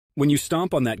When you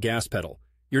stomp on that gas pedal,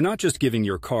 you're not just giving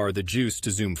your car the juice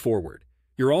to zoom forward,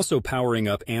 you're also powering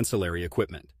up ancillary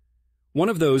equipment. One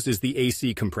of those is the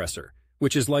AC compressor,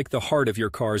 which is like the heart of your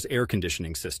car's air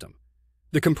conditioning system.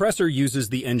 The compressor uses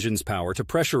the engine's power to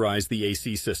pressurize the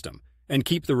AC system and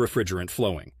keep the refrigerant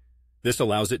flowing. This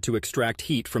allows it to extract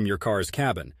heat from your car's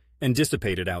cabin and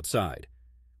dissipate it outside.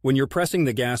 When you're pressing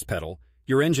the gas pedal,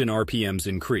 your engine RPMs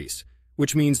increase,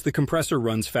 which means the compressor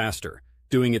runs faster,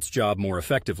 doing its job more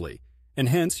effectively, and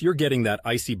hence you're getting that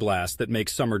icy blast that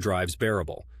makes summer drives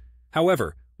bearable.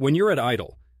 However, when you're at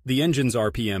idle, the engine's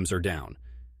RPMs are down.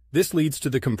 This leads to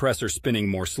the compressor spinning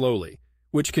more slowly,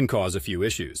 which can cause a few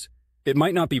issues. It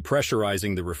might not be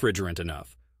pressurizing the refrigerant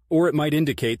enough, or it might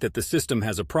indicate that the system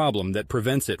has a problem that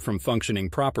prevents it from functioning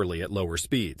properly at lower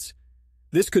speeds.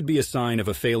 This could be a sign of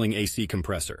a failing AC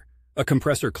compressor, a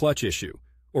compressor clutch issue,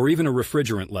 or even a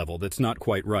refrigerant level that's not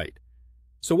quite right.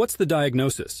 So what's the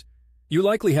diagnosis? You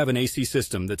likely have an AC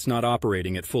system that's not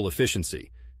operating at full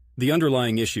efficiency. The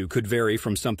underlying issue could vary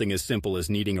from something as simple as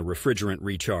needing a refrigerant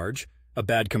recharge, a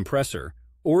bad compressor,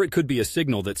 or it could be a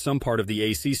signal that some part of the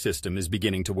AC system is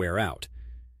beginning to wear out.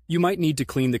 You might need to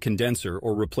clean the condenser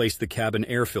or replace the cabin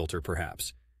air filter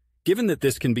perhaps. Given that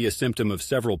this can be a symptom of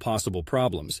several possible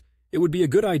problems, it would be a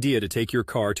good idea to take your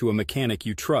car to a mechanic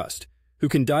you trust, who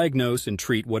can diagnose and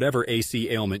treat whatever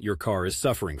AC ailment your car is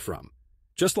suffering from.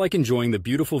 Just like enjoying the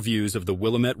beautiful views of the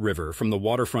Willamette River from the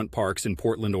waterfront parks in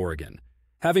Portland, Oregon,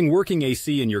 having working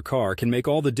AC in your car can make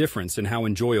all the difference in how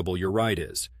enjoyable your ride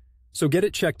is. So get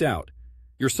it checked out.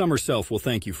 Your summer self will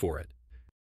thank you for it.